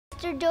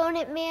Mr.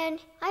 Donut Man.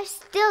 I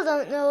still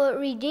don't know what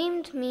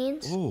redeemed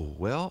means. Oh,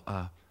 well,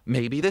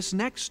 maybe this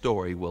next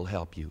story will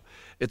help you.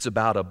 It's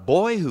about a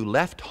boy who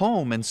left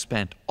home and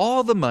spent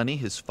all the money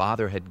his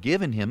father had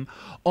given him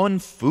on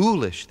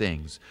foolish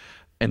things.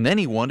 And then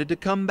he wanted to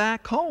come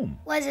back home.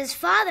 Was his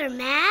father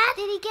mad?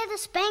 Did he get a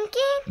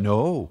spanking?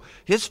 No,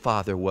 his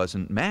father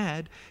wasn't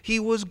mad. He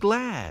was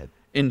glad.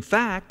 In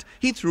fact,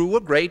 he threw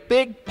a great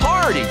big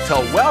party to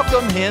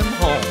welcome him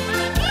home.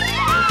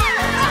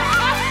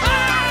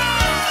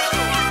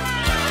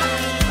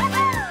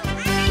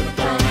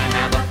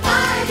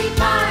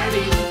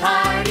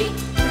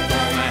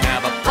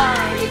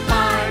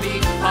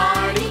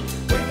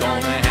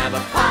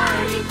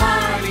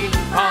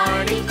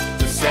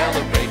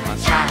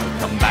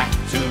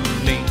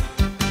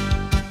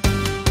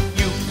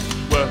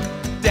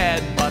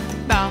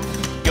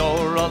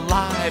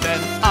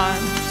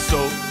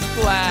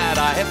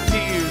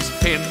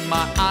 In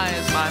my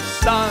eyes, my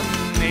son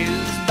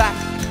is back,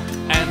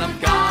 and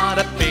I've got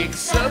a big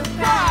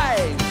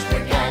surprise.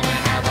 We're gonna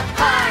have a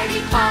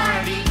party,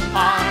 party,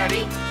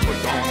 party.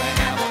 We're gonna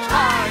have a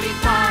party,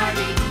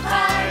 party,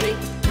 party.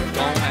 We're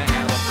gonna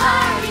have a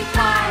party,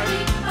 party,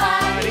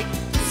 party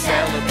to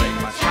celebrate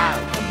my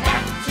child come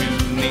back to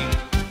me.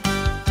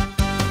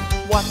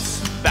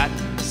 What's that,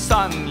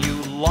 son? You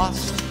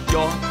lost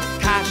your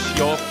cash,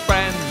 your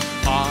friends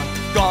are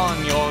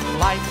gone, your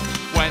life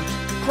went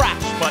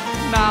crash, but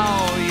now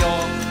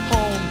you're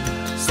home,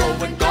 so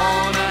we're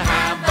gonna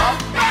have a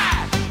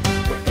bash.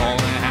 We're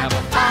gonna have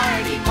a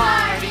party,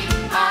 party,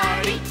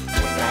 party.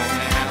 We're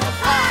gonna have a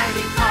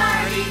party,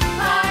 party,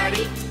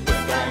 party.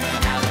 We're gonna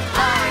have a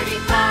party,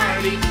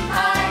 party,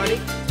 party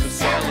to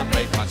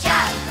celebrate my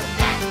child come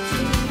back to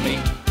me.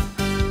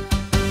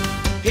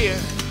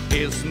 Here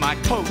is my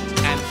coat,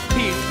 and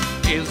here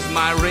is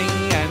my ring,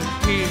 and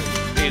here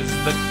is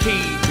the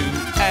key to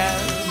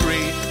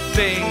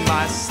everything.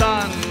 My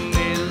son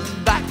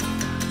back,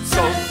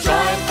 so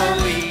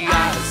joyfully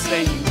I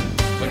sing.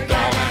 We're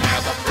gonna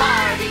have a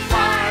party,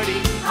 party,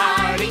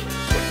 party.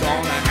 We're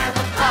gonna have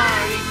a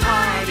party,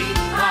 party,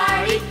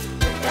 party.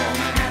 We're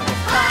gonna have a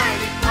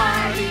party,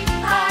 party,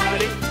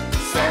 party.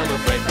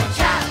 Celebrate my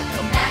child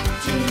come back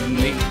to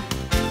me.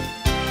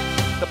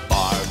 The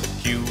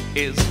barbecue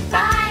is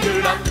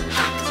fired up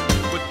hot.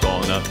 We're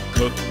gonna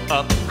cook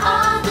up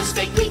all the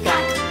steak we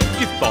got.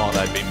 You thought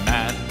I'd be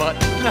mad, but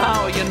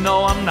now you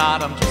know I'm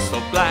not. I'm just so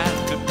glad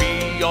to be